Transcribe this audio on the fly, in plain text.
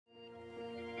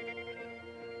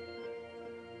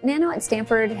Nano at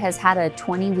Stanford has had a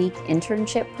 20-week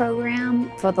internship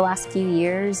program for the last few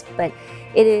years, but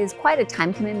it is quite a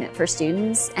time commitment for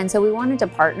students, and so we wanted to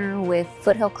partner with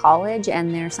Foothill College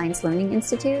and their Science Learning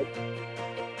Institute.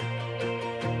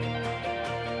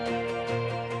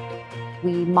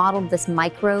 We modeled this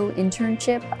micro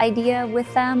internship idea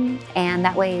with them, and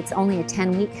that way it's only a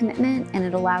 10-week commitment, and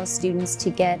it allows students to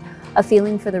get a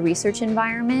feeling for the research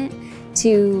environment,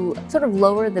 to sort of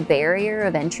lower the barrier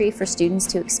of entry for students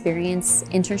to experience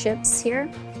internships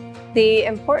here. The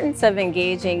importance of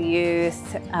engaging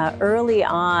youth early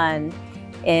on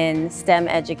in STEM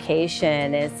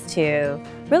education is to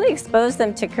really expose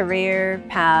them to career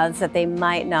paths that they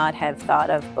might not have thought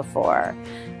of before.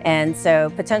 And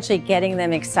so potentially getting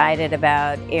them excited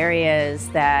about areas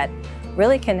that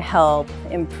really can help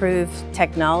improve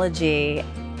technology.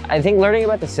 I think learning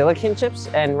about the silicon chips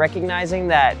and recognizing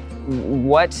that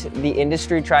what the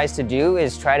industry tries to do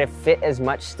is try to fit as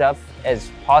much stuff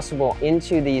as possible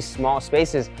into these small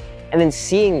spaces, and then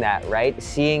seeing that, right?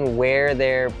 Seeing where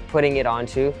they're putting it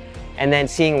onto, and then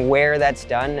seeing where that's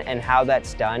done and how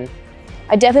that's done.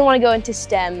 I definitely want to go into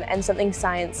STEM and something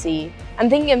sciencey. I'm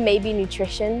thinking of maybe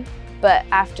nutrition, but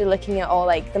after looking at all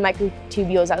like the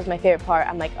microtubules, that was my favorite part.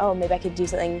 I'm like, oh, maybe I could do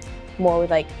something more with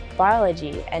like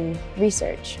biology and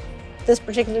research. This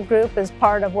particular group is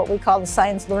part of what we call the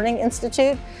Science Learning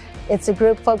Institute. It's a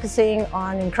group focusing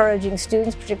on encouraging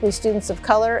students, particularly students of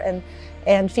color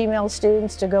and female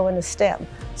students, to go into STEM.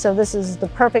 So this is the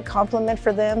perfect complement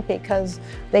for them because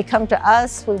they come to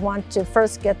us. We want to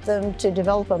first get them to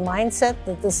develop a mindset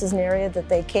that this is an area that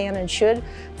they can and should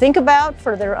think about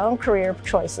for their own career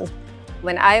choices.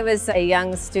 When I was a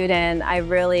young student, I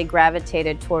really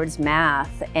gravitated towards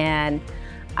math, and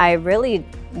I really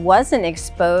wasn't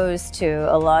exposed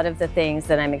to a lot of the things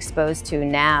that I'm exposed to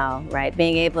now, right?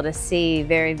 Being able to see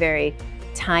very, very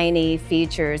tiny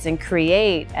features and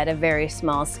create at a very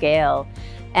small scale.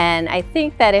 And I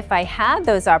think that if I had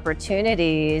those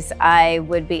opportunities, I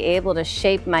would be able to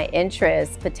shape my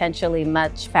interests potentially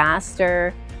much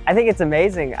faster. I think it's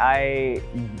amazing. I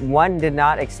did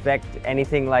not expect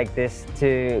anything like this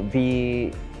to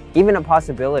be even a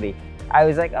possibility. I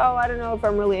was like, oh, I don't know if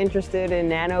I'm really interested in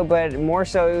nano, but more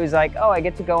so it was like, oh, I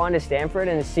get to go on to Stanford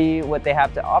and see what they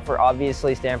have to offer.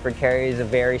 Obviously, Stanford carries a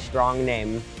very strong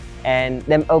name, and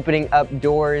them opening up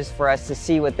doors for us to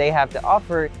see what they have to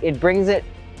offer, it brings it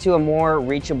to a more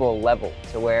reachable level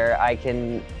to where I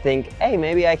can think, hey,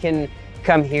 maybe I can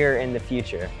come here in the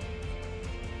future.